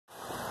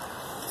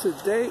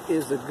Today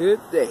is a good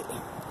day.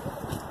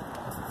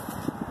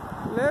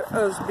 Let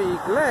us be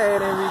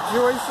glad and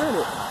rejoice in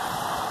it.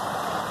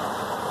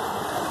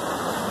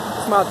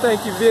 It's my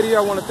thank you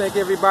video. I want to thank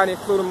everybody,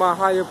 including my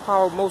higher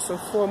power, most and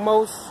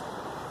foremost.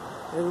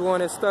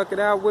 Everyone that stuck it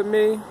out with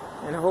me.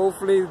 And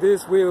hopefully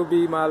this will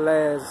be my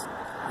last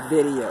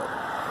video.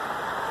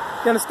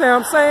 You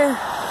understand what I'm saying?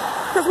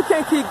 Because we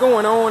can't keep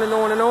going on and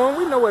on and on.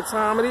 We know what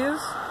time it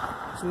is.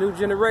 It's a new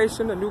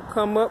generation, a new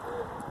come up.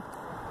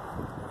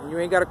 And you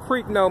ain't got to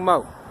creep no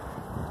more.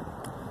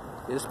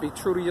 Just be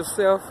true to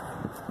yourself,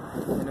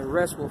 and the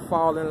rest will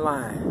fall in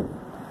line.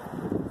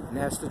 And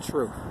that's the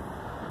truth.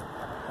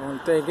 I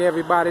want to thank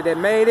everybody that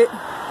made it.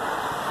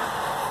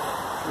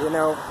 You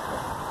know,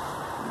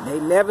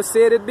 they never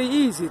said it'd be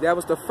easy. That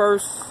was the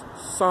first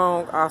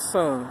song I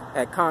sung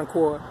at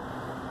Concord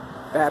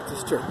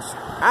Baptist Church.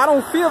 I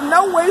don't feel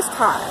no ways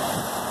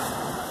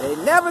tired. They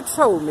never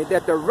told me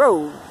that the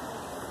road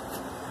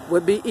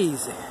would be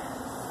easy.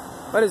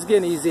 But it's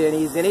getting easier and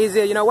easier and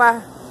easier. You know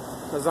why?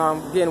 Because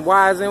I'm getting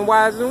wiser and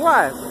wiser and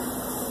wiser.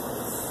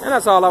 And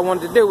that's all I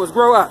wanted to do was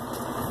grow up.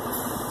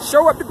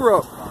 Show up to grow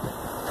up.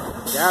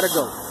 Gotta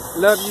go.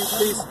 Love you,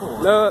 peace,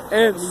 love,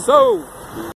 and soul.